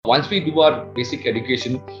Once we do our basic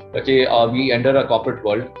education, okay, we enter a corporate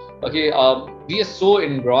world. Okay, we are so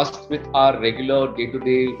engrossed with our regular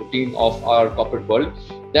day-to-day routine of our corporate world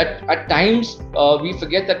that at times we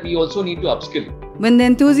forget that we also need to upskill. When the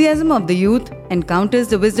enthusiasm of the youth encounters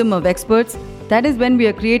the wisdom of experts, that is when we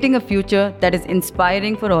are creating a future that is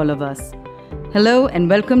inspiring for all of us. Hello and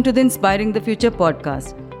welcome to the Inspiring the Future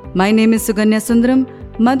podcast. My name is Suganya Sundaram,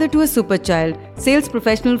 mother to a super child, sales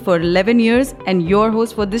professional for 11 years, and your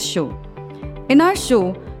host for this show. In our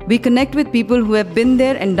show, we connect with people who have been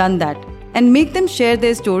there and done that and make them share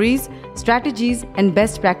their stories, strategies, and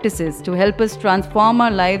best practices to help us transform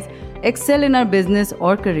our lives, excel in our business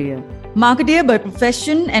or career. Marketeer by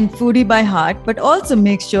profession and foodie by heart, but also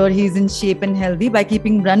makes sure he's in shape and healthy by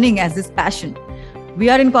keeping running as his passion. We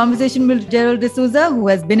are in conversation with Gerald Dsouza, who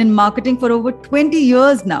has been in marketing for over 20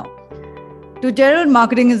 years now. To Gerald,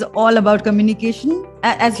 marketing is all about communication.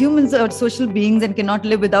 As humans are social beings and cannot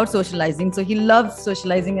live without socializing. So he loves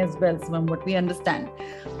socializing as well, from what we understand.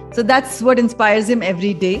 So that's what inspires him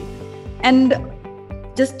every day. And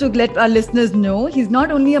just to let our listeners know, he's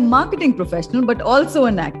not only a marketing professional, but also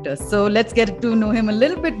an actor. So let's get to know him a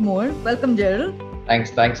little bit more. Welcome, Gerald.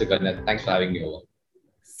 Thanks, Suganya. Thanks for having me over.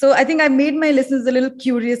 So I think I made my listeners a little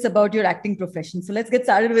curious about your acting profession. So let's get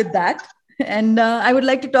started with that. And I would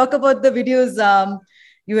like to talk about the videos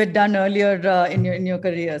you had done earlier in your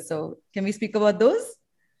career. So can we speak about those?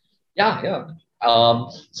 Yeah.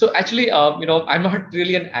 So actually, I'm not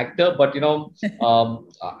really an actor, but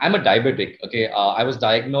I'm a diabetic. Okay, I was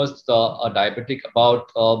diagnosed a diabetic about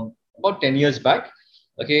 10 years back.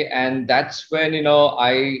 Okay, and that's when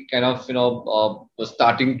I kind of was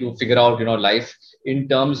starting to figure out life in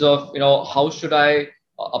terms of how should I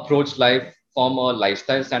approach life from a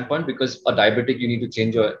lifestyle standpoint, because a diabetic you need to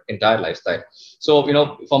change your entire lifestyle. So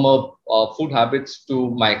from food habits to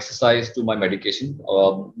my exercise to my medication,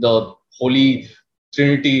 the holy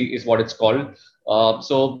trinity is what it's called.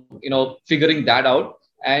 So figuring that out.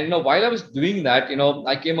 And while I was doing that,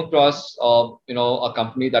 I came across a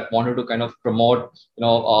company that wanted to kind of promote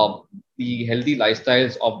the healthy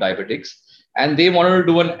lifestyles of diabetics, and they wanted to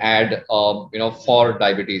do an ad for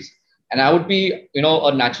diabetes. And I would be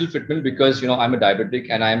a natural fitment because I'm a diabetic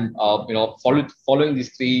and I'm following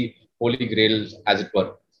these three holy grails, as it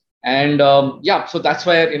were. And so that's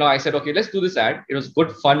why I said, okay, let's do this ad. It was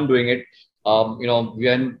good fun doing it. We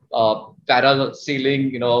went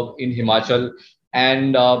parasailing in Himachal,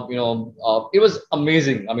 and it was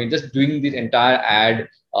amazing. I mean, just doing the entire ad.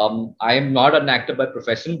 I am not an actor by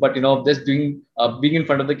profession, but just doing being in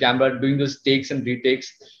front of the camera, doing those takes and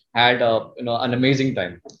retakes, had an amazing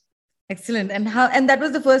time. Excellent. And that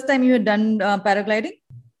was the first time you had done paragliding?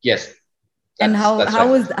 Yes. And how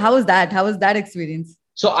was that? How was that experience?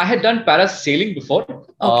 So I had done parasailing before.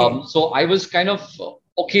 Okay. So I was kind of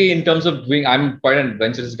okay in terms of doing. I'm quite an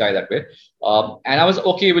adventurous guy that way, and I was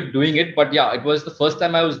okay with doing it. But yeah, it was the first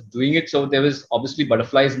time I was doing it, so there was obviously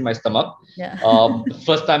butterflies in my stomach. Yeah. The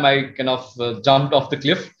first time I kind of jumped off the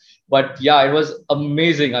cliff, but yeah, it was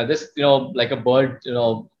amazing. I just like a bird,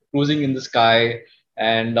 cruising in the sky,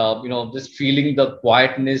 and just feeling the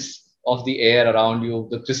quietness of the air around you,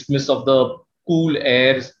 the crispness of the cool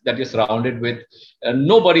air that you're surrounded with,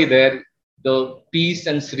 nobody there, the peace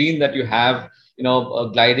and serene that you have,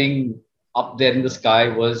 gliding up there in the sky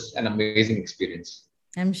was an amazing experience.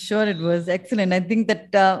 I'm sure it was excellent. I think that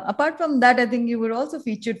apart from that, I think you were also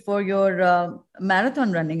featured for your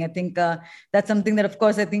marathon running. I think that's something that, of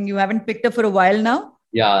course, I think you haven't picked up for a while now.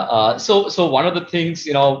 Yeah. So one of the things,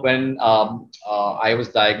 when I was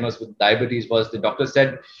diagnosed with diabetes was the doctor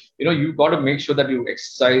said, you got to make sure that you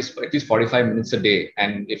exercise for at least 45 minutes a day.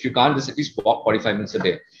 And if you can't, just at least walk 45 minutes a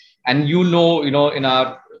day. And in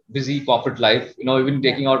our busy corporate life, even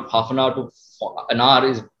taking out half an hour to an hour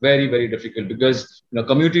is very, very difficult because,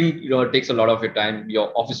 commuting, takes a lot of your time.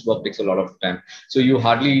 Your office work takes a lot of time. So you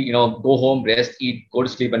hardly, go home, rest, eat, go to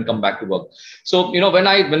sleep and come back to work. So,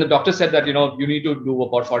 when the doctor said that, you need to do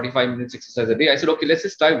about 45 minutes exercise a day, I said, okay, let's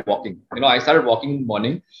just try walking. I started walking in the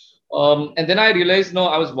morning. And then I realized,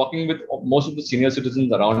 I was walking with most of the senior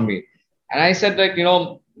citizens around me. And I said, like,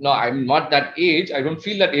 no, I'm not that age. I don't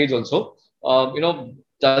feel that age also.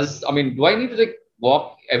 Do I need to like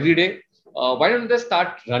walk every day? Why don't I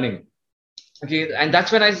start running? Okay. And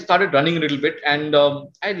that's when I started running a little bit. And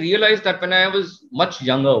I realized that when I was much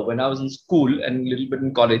younger, when I was in school and a little bit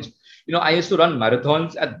in college, I used to run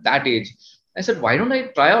marathons at that age. I said, why don't I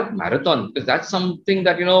try out marathon? Because that's something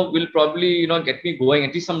that, will probably, get me going,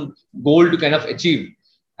 at least some goal to kind of achieve.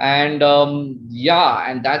 And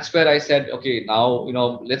and that's where I said, okay, now,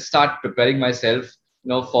 let's start preparing myself,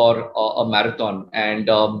 for a marathon. And,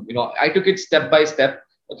 I took it step by step.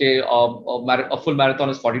 Okay, a full marathon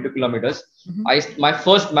is 42 kilometers. Mm-hmm. My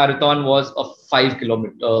first marathon was a 5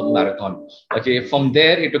 kilometer marathon. Okay, from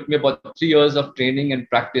there it took me about 3 years of training and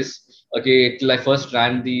practice. Okay, till I first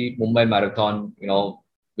ran the Mumbai marathon.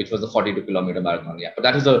 Which was a 42-kilometer marathon. Yeah, but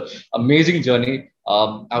that is a amazing journey.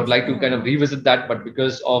 I would like to kind of revisit that, but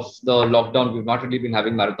because of the lockdown, we've not really been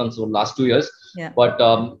having marathons for the last 2 years. Yeah. But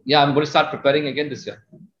yeah, I'm going to start preparing again this year.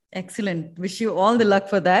 Excellent. Wish you all the luck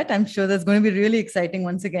for that. I'm sure that's going to be really exciting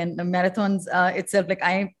once again. The marathons itself, like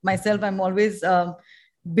I myself, I'm always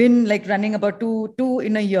been like running about two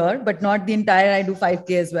in a year, but not the entire. I do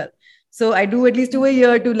 5K as well. So I do at least 2 a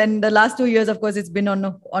year to learn. The last 2 years, of course, it's been on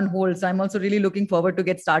hold. So I'm also really looking forward to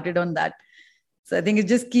get started on that. So I think it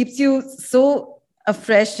just keeps you so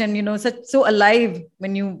fresh and so alive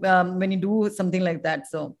when you do something like that.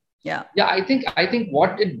 So yeah. Yeah, I think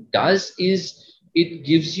what it does is it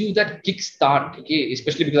gives you that kickstart. Okay,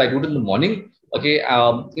 especially because I do it in the morning. Okay,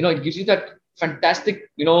 it gives you that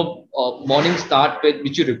fantastic morning start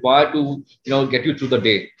which you require to get you through the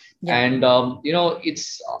day. Yeah. And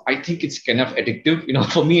it's I think it's kind of addictive.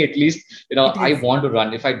 For me at least. I want to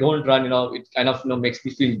run. If I don't run, it kind of makes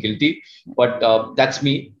me feel guilty. But that's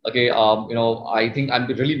me. Okay, I think I'm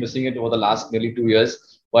really missing it over the last nearly 2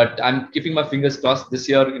 years. But I'm keeping my fingers crossed. This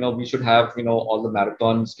year, we should have all the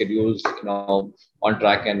marathon schedules on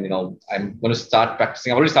track, and I'm going to start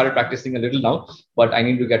practicing. I've already started practicing a little now, but I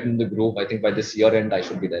need to get in the groove. I think by this year end I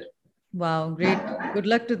should be there. Wow, great. Good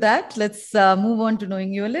luck to that. Let's move on to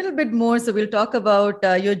knowing you a little bit more. So we'll talk about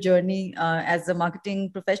your journey as a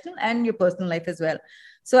marketing professional and your personal life as well.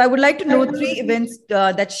 So I would like to know 3 events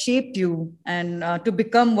that shaped you and to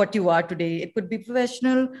become what you are today. It could be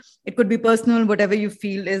professional, it could be personal, whatever you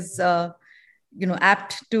feel is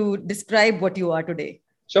apt to describe what you are today.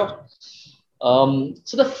 Sure.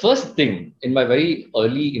 So the first thing in my very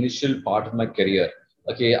early initial part of my career,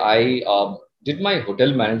 okay, I did my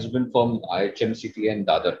hotel management from IHMCT and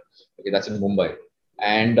Dadar. Okay, that's in Mumbai,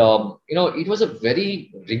 and it was a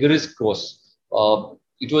very rigorous course.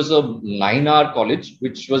 It was a 9-hour college,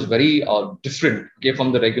 which was very different, okay,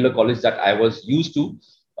 from the regular college that I was used to.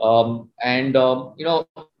 And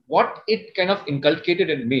what it kind of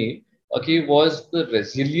inculcated in me, okay, was the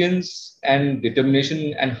resilience and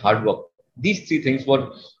determination and hard work. These three things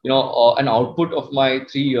were, an output of my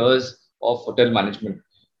 3 years of hotel management.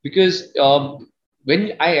 Because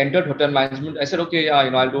when I entered hotel management, I said, okay, yeah,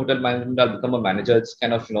 I'll do hotel management, I'll become a manager. It's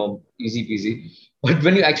kind of, easy peasy. But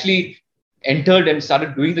when you actually entered and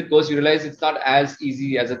started doing the course, you realize it's not as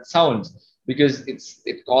easy as it sounds, because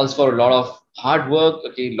it calls for a lot of hard work,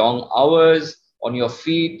 okay, long hours on your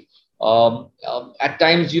feet. At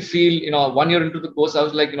times you feel, 1 year into the course, I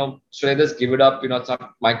was like, should I just give it up? It's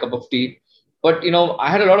not my cup of tea. But, I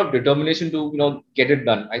had a lot of determination to, get it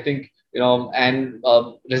done. I think, and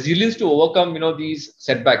resilience to overcome, these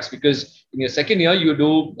setbacks, because in your second year, you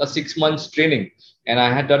do a 6 months training. And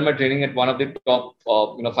I had done my training at one of the top,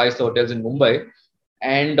 5-star hotels in Mumbai.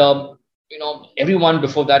 And, everyone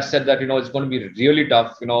before that said that, it's going to be really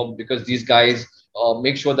tough, because these guys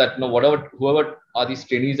make sure that, whoever are these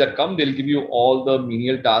trainees that come, they'll give you all the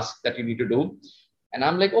menial tasks that you need to do. And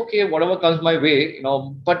I'm like, okay, whatever comes my way,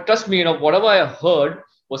 but trust me, whatever I heard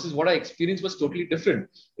versus what I experienced was totally different.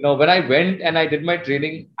 When I went and I did my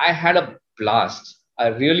training, I had a blast. I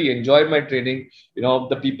really enjoyed my training.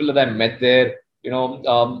 The people that I met there,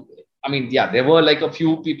 I mean, yeah, there were like a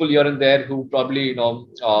few people here and there who probably,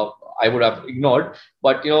 I would have ignored,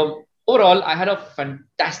 but, overall, I had a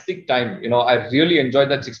fantastic time. I really enjoyed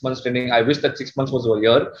that 6 months training. I wish that 6 months was a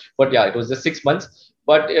year, but yeah, it was just 6 months.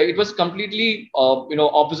 But it was completely,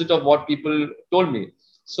 opposite of what people told me.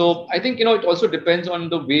 So I think, it also depends on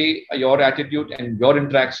the way your attitude and your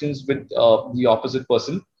interactions with the opposite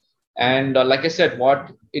person. And like I said,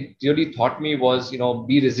 what it really taught me was,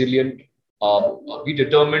 be resilient, be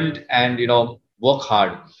determined, and, work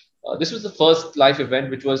hard. This was the first life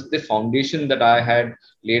event, which was the foundation that I had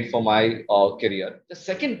laid for my career. The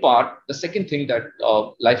second thing that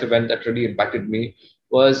life event that really impacted me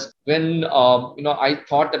was when I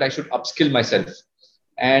thought that I should upskill myself,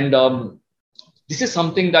 and this is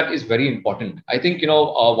something that is very important. I think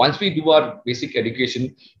once we do our basic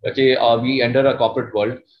education, okay, we enter a corporate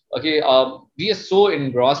world. Okay, we are so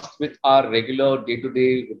engrossed with our regular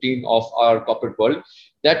day-to-day routine of our corporate world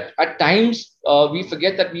that at times we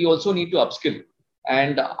forget that we also need to upskill.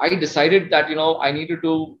 And I decided that I needed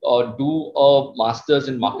to do a master's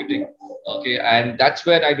in marketing. Okay, and that's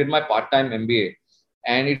where I did my part-time MBA.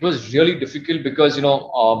 And it was really difficult because I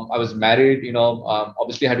was married.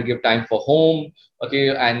 Obviously I had to give time for home. Okay,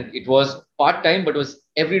 and it was part-time, but it was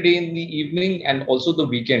every day in the evening and also the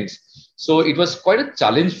weekends. So it was quite a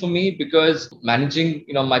challenge for me because managing,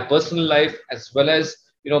 my personal life as well as,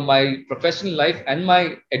 my professional life and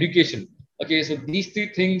my education. Okay, so these three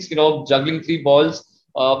things, juggling three balls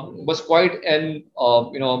was quite an,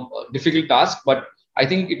 difficult task, but I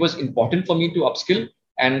think it was important for me to upskill,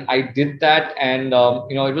 and I did that, and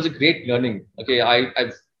it was a great learning. Okay,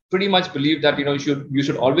 I pretty much believe that you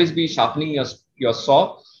should always be sharpening your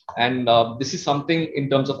saw, and this is something in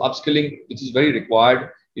terms of upskilling which is very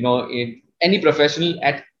required, in any professional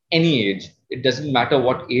at any age. It doesn't matter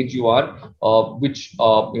what age you are, which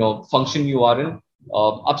function you are in.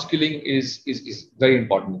 Upskilling is very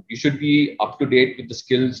important. You should be up to date with the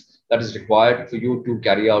skills that is required for you to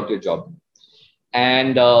carry out your job.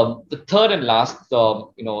 And the third and last,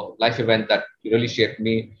 life event that really shaped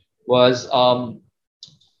me was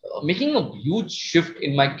making a huge shift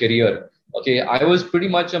in my career. Okay, I was pretty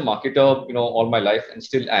much a marketer, all my life, and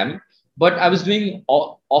still am. But I was doing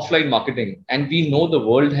offline marketing, and we know the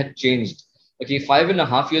world had changed. Okay,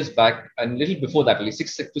 5.5 years back, and little before that, at least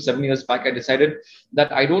 6 to 7 years back, I decided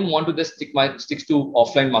that I don't want to just stick to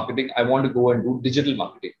offline marketing. I want to go and do digital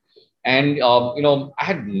marketing. And I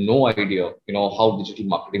had no idea, how digital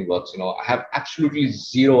marketing works. I have absolutely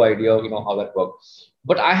zero idea, how that works.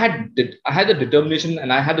 But I had the determination,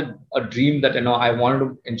 and I had a dream that I wanted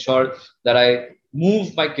to ensure that I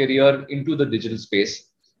move my career into the digital space.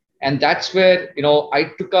 And that's where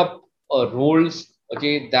I took up roles,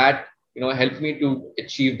 okay, that helped me to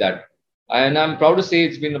achieve that. And I'm proud to say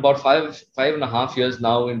it's been about 5.5 years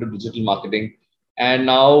now into digital marketing. And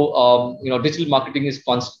now digital marketing is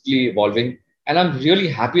constantly evolving, and I'm really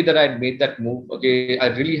happy that I made that move. Okay,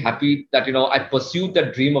 I'm really happy that I pursued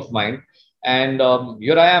that dream of mine. And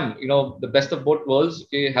here I am, the best of both worlds.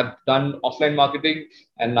 Okay, have done offline marketing,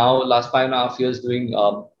 and now last 5.5 years doing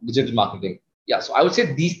digital marketing. Yeah, so I would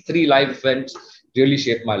say these three live events really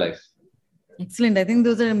shaped my life. Excellent. I think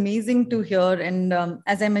those are amazing to hear. And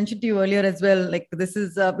as I mentioned to you earlier as well, like this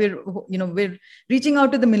is we're reaching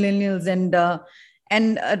out to the millennials,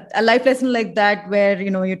 and a life lesson like that, where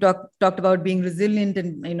you talked about being resilient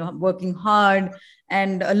and working hard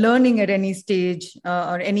and learning at any stage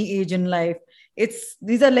or any age in life.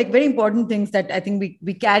 These are like very important things that I think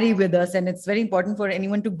we carry with us, and it's very important for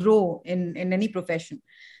anyone to grow in any profession.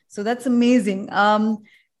 So that's amazing.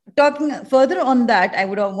 Talking further on that, I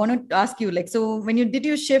would want to ask you, like, so when you did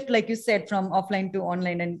your shift, like you said, from offline to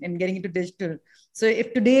online and getting into digital. So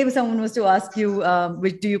if today someone was to ask you,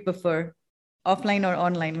 which do you prefer, offline or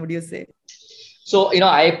online, would you say? So,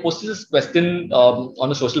 I posted this question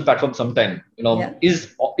on a social platform sometime. Yeah.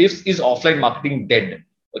 Is offline marketing dead?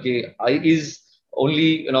 Okay, is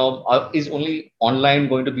only online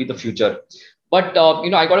going to be the future? But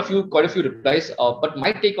I got quite a few replies. But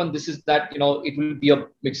my take on this is that it will be a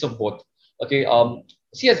mix of both. Okay,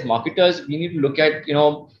 see, as marketers, we need to look at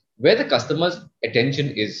where the customer's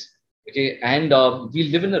attention is. Okay, and we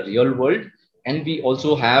live in a real world, and we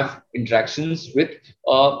also have interactions with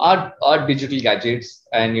our digital gadgets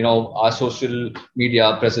and our social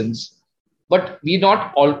media presence. But we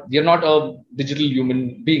are not a digital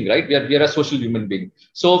human being, right? We are a social human being.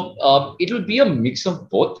 So it will be a mix of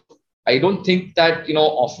both. I don't think that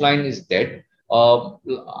offline is dead.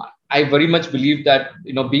 I very much believe that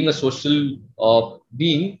being a social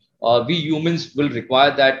being, we humans will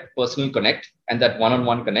require that personal connect and that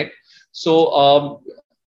one-on-one connect. So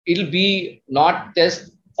it'll be not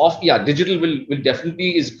just off. Yeah, digital will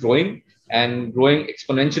definitely is growing and growing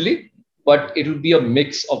exponentially, but it will be a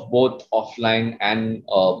mix of both offline and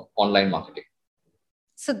online marketing.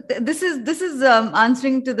 So this is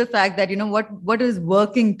answering to the fact that what is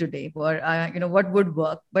working today, or what would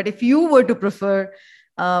work. But if you were to prefer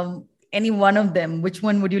any one of them, which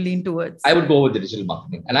one would you lean towards? I would go with digital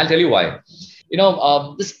marketing, and I'll tell you why.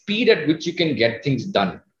 The speed at which you can get things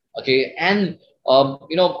done. Okay, and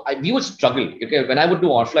we would struggle. Okay, when I would do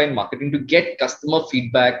offline marketing to get customer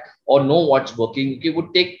feedback or know what's working, it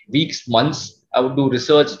would take weeks, months. I would do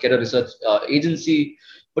research, get a research agency.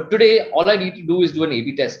 But today, all I need to do is do an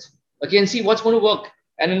A/B test, okay, and see what's going to work.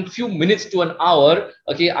 And in a few minutes to an hour,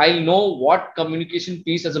 okay, I'll know what communication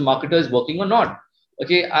piece as a marketer is working or not.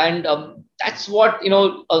 Okay, and that's what a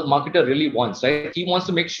marketer really wants, right? He wants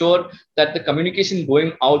to make sure that the communication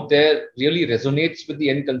going out there really resonates with the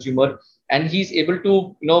end consumer, and he's able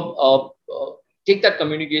to take that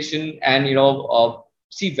communication and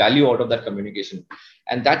see value out of that communication.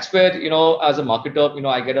 And that's where as a marketer,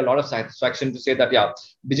 I get a lot of satisfaction to say that, yeah,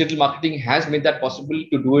 digital marketing has made that possible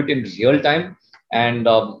to do it in real time. And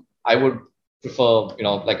I would prefer,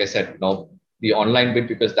 like I said, the online bit,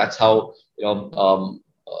 because that's how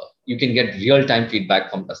you can get real time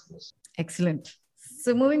feedback from customers. Excellent.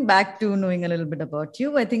 So moving back to knowing a little bit about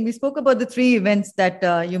you, I think we spoke about the three events that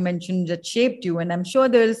you mentioned that shaped you, and I'm sure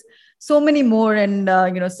there's so many more, and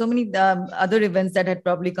so many other events that had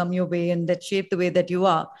probably come your way and that shaped the way that you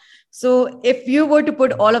are. So if you were to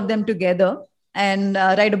put all of them together and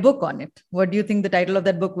write a book on it, what do you think the title of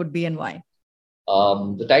that book would be and why?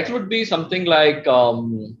 The title would be something like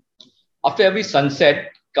 "After every sunset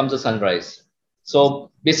comes a sunrise." So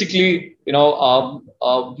basically,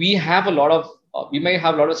 we have a lot of we may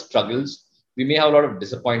have a lot of struggles, we may have a lot of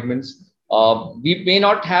disappointments, we may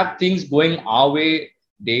not have things going our way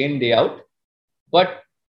day in day out, but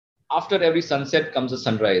after every sunset comes a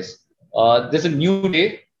sunrise. There's a new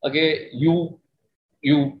day. Okay, you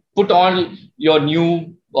put on your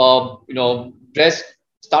new dress,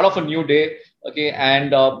 start off a new day, okay,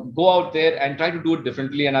 and go out there and try to do it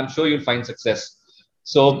differently, and I'm sure you'll find success.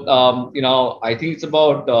 So I think it's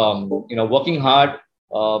about working hard,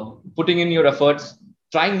 putting in your efforts,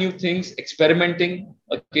 trying new things, experimenting,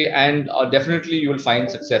 okay, and definitely you will find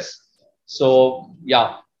success. So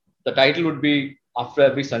yeah, the title would be "After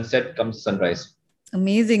every sunset comes sunrise."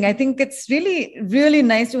 Amazing. I think it's really, really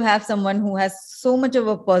nice to have someone who has so much of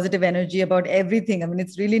a positive energy about everything. I mean,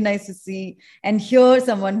 it's really nice to see and hear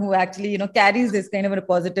someone who actually, carries this kind of a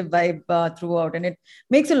positive vibe throughout. And it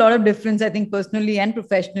makes a lot of difference, I think, personally and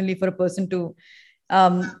professionally for a person to,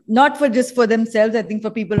 not for just for themselves, I think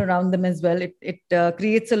for people around them as well. It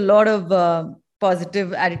creates a lot of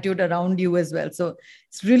positive attitude around you as well. So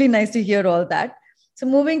it's really nice to hear all that. So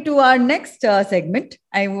moving to our next segment,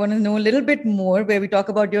 I want to know a little bit more where we talk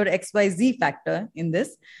about your XYZ factor in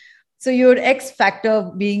this. So your X factor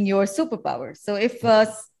being your superpower. So if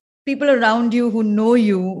people around you who know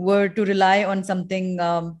you were to rely on something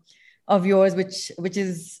of yours,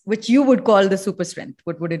 which you would call the super strength,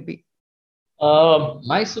 what would it be?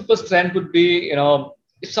 My super strength would be,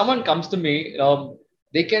 if someone comes to me,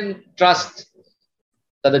 they can trust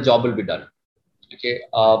that the job will be done. Okay.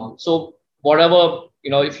 So whatever,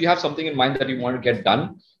 if you have something in mind that you want to get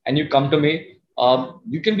done and you come to me,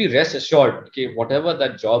 you can be rest assured, okay, whatever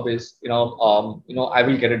that job is, I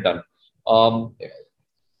will get it done. Um,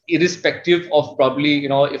 Irrespective of probably,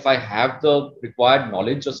 if I have the required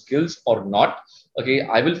knowledge or skills or not, okay,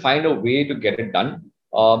 I will find a way to get it done.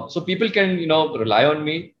 So people can, rely on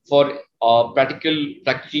me for practically,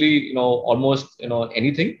 almost,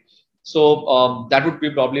 anything. So that would be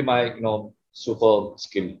probably my, super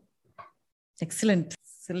skill. Excellent.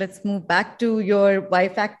 So let's move back to your Y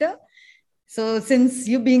factor. So since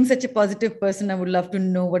you being such a positive person, I would love to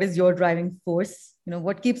know what is your driving force?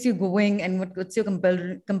 What keeps you going and what's your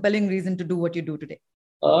compelling reason to do what you do today?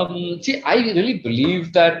 See, I really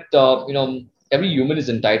believe that, every human is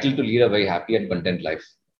entitled to lead a very happy and content life.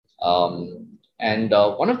 And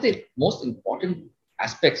one of the most important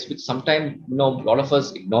aspects, which sometimes, a lot of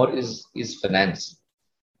us ignore is finance.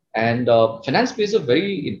 And finance plays a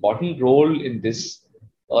very important role in this.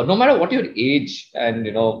 No matter what your age, and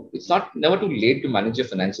it's not never too late to manage your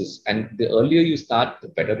finances. And the earlier you start, the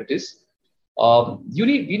better it is. We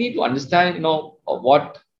need to understand,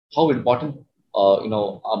 how important,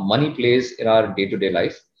 our money plays in our day-to-day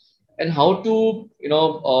life, and how to,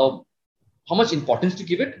 how much importance to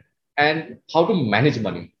give it, and how to manage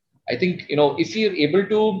money. I think, if you're able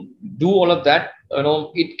to do all of that,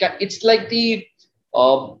 it's like the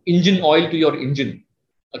engine oil to your engine.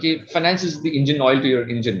 Okay, finance is the engine oil to your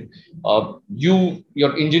engine.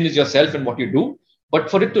 Your engine is yourself and what you do. But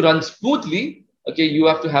for it to run smoothly, okay, you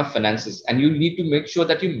have to have finances, and you need to make sure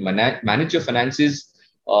that you manage your finances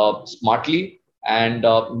smartly, and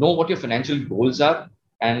know what your financial goals are.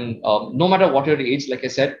 And no matter what your age, like I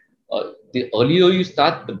said, the earlier you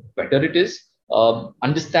start, the better it is.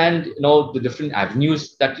 Understand, the different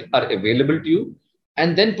avenues that are available to you,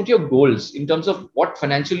 and then put your goals in terms of what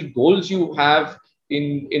financial goals you have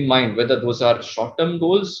in mind, whether those are short-term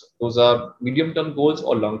goals, those are medium-term goals,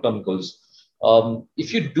 or long-term goals.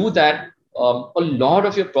 If you do that, a lot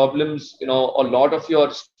of your problems, a lot of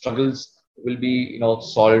your struggles will be,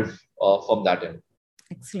 solved from that end.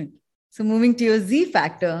 Excellent. So moving to your Z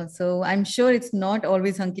factor. So I'm sure it's not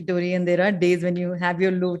always hunky dory, and there are days when you have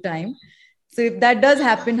your low time. So if that does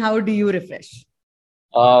happen, how do you refresh?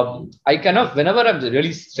 I kind of, whenever I'm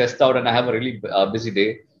really stressed out and I have a really busy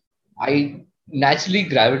day, I naturally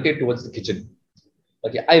gravitate towards the kitchen.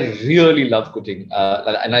 Okay, I really love cooking,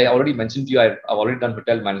 and I already mentioned to you, I've already done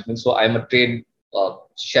hotel management, so I'm a trained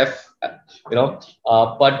chef, but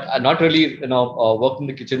not really, work in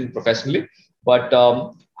the kitchen professionally. But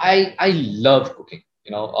I love cooking.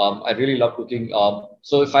 I really love cooking.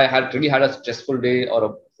 So if I had really had a stressful day or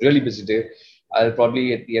a really busy day, I'll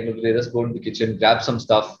probably at the end of the day just go into the kitchen, grab some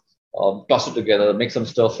stuff, toss it together, make some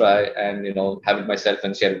stir fry, and have it myself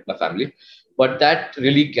and share it with my family. But that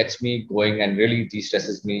really gets me going and really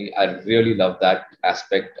de-stresses me. I really love that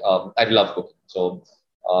aspect. I love cooking, so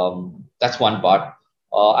that's one part.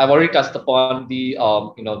 I've already touched upon the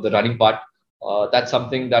running part. That's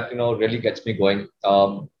something that really gets me going.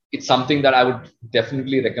 It's something that I would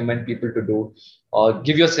definitely recommend people to do.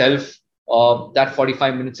 Give yourself that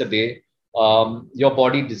 45 minutes a day. Your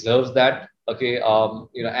body deserves that. Okay,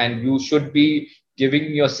 and you should be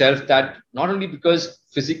giving yourself that, not only because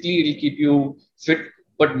physically it'll keep you fit,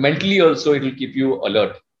 but mentally also it'll keep you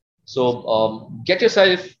alert. So get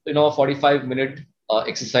yourself 45-minute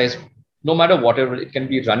exercise, no matter whatever. It can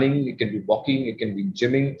be running, it can be walking, it can be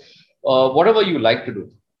gymming, whatever you like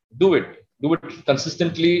to do it. Do it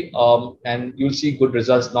consistently, and you'll see good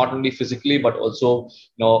results, not only physically but also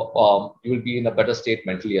you will be in a better state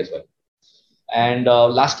mentally as well. And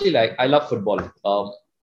lastly, like, I love football.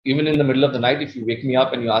 Even in the middle of the night, if you wake me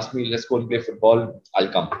up and you ask me, let's go and play football,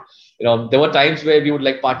 I'll come. There were times where we would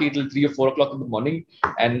like party till 3 or 4 o'clock in the morning,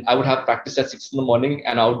 and I would have practice at 6 in the morning,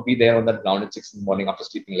 and I would be there on that ground at 6 in the morning after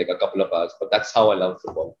sleeping like a couple of hours. But that's how I love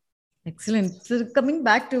football. Excellent. So coming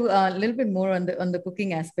back to a little bit more on the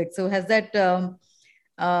cooking aspect. So has that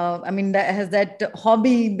has that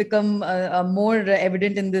hobby become more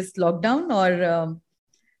evident in this lockdown, or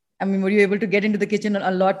were you able to get into the kitchen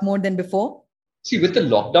a lot more than before? See, with the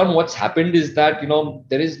lockdown, what's happened is that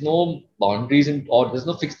there is no boundaries or there's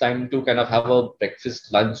no fixed time to kind of have a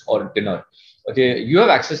breakfast, lunch, or dinner. Okay, you have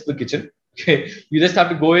access to the kitchen. Okay, you just have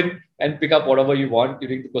to go in and pick up whatever you want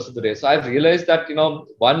during the course of the day. So I've realized that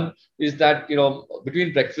one is that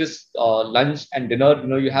between breakfast, lunch, and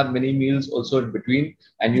dinner, you have many meals also in between,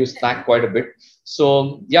 and you snack quite a bit.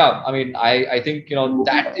 So yeah, I think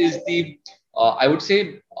that is the I would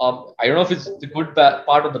say, I don't know if it's the good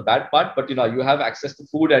part or the bad part, but you have access to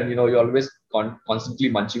food, and you're always constantly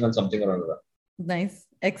munching on something or another. Nice,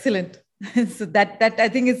 excellent. So that I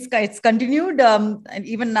think it's continued, and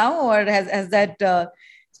even now, or has that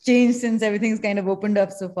changed since everything's kind of opened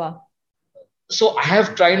up so far? So I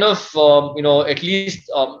have kind of at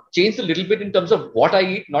least changed a little bit in terms of what I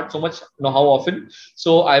eat, not so much how often.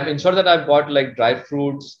 So I've ensured that I've got like dry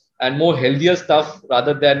fruits and more healthier stuff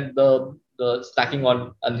rather than the snacking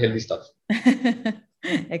on unhealthy stuff.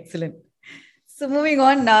 Excellent. So moving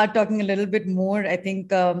on now, talking a little bit more, I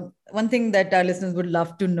think one thing that our listeners would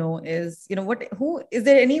love to know is, who is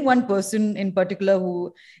there any one person in particular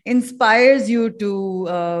who inspires you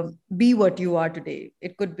to be what you are today?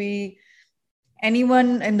 It could be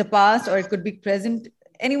anyone in the past, or it could be present.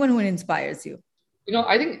 Anyone who inspires you.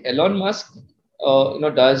 I think Elon Musk,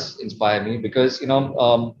 does inspire me because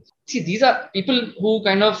see, these are people who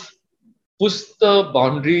kind of push the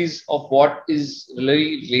boundaries of what is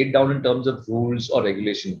really laid down in terms of rules or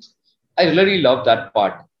regulations. I really love that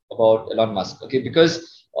part about Elon Musk. Okay,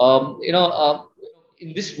 because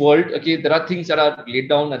in this world, okay, there are things that are laid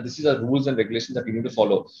down, and this is the rules and regulations that we need to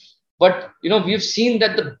follow. But we've seen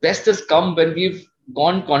that the best has come when we've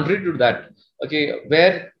gone contrary to that. Okay,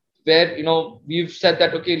 where we've said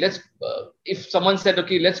that, okay, let's if someone said,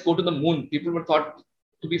 okay, let's go to the moon, people would thought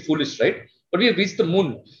to be foolish, right? But we have reached the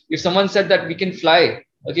moon. If someone said that we can fly,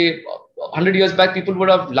 okay, 100 years back, people would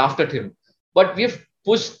have laughed at him. But we have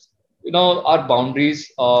pushed, our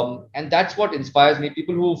boundaries, and that's what inspires me.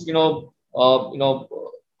 People who,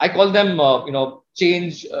 I call them,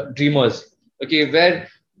 change dreamers. Okay, where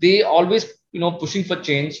they always, pushing for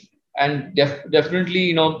change and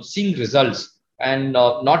definitely, seeing results and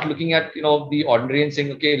not looking at, the ordinary and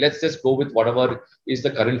saying, okay, let's just go with whatever is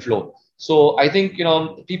the current flow. So I think,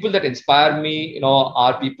 people that inspire me,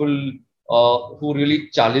 are people who really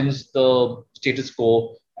challenge the status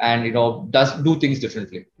quo and, do things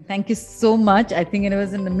differently. Thank you so much. I think it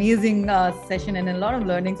was an amazing session and a lot of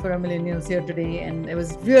learnings for our millennials here today. And it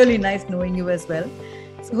was really nice knowing you as well.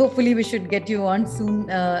 So hopefully we should get you on soon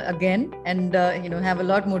again and, have a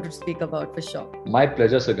lot more to speak about for sure. My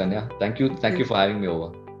pleasure, Suganya. Thank you. Thank you for having me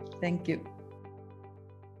over. Thank you.